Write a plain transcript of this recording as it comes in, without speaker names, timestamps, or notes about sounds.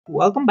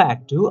Welcome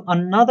back to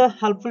another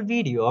helpful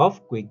video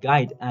of Quick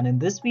Guide, and in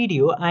this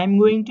video I am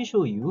going to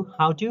show you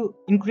how to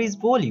increase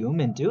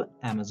volume into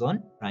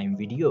Amazon Prime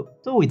Video.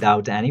 So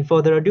without any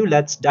further ado,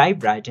 let's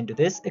dive right into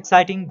this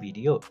exciting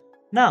video.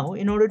 Now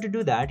in order to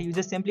do that, you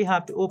just simply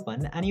have to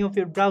open any of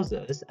your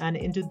browsers, and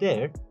into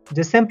there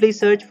just simply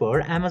search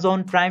for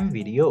Amazon Prime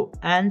Video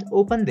and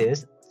open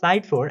this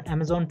site for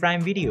Amazon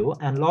Prime Video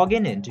and log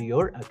in into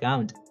your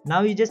account.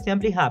 Now you just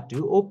simply have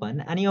to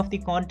open any of the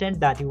content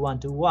that you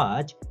want to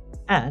watch,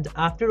 and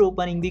after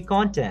opening the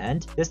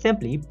content just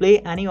simply play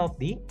any of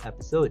the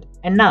episode.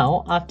 And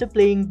now after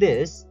playing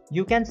this,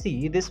 you can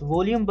see this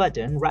volume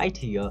button right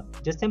here.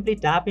 Just simply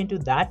tap into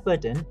that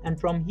button, and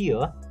from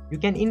here you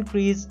can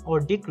increase or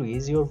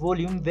decrease your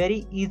volume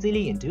very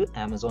easily into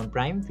Amazon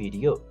Prime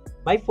Video.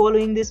 By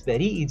following these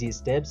very easy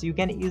steps, you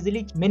can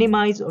easily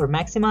minimize or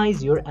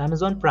maximize your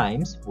Amazon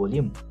Prime's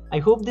volume. I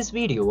hope this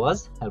video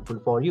was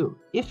helpful for you.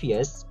 If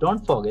yes,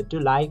 don't forget to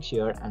like,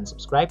 share and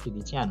subscribe to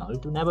the channel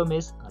to never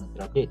miss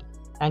another update.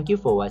 Thank you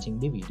for watching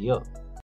the video.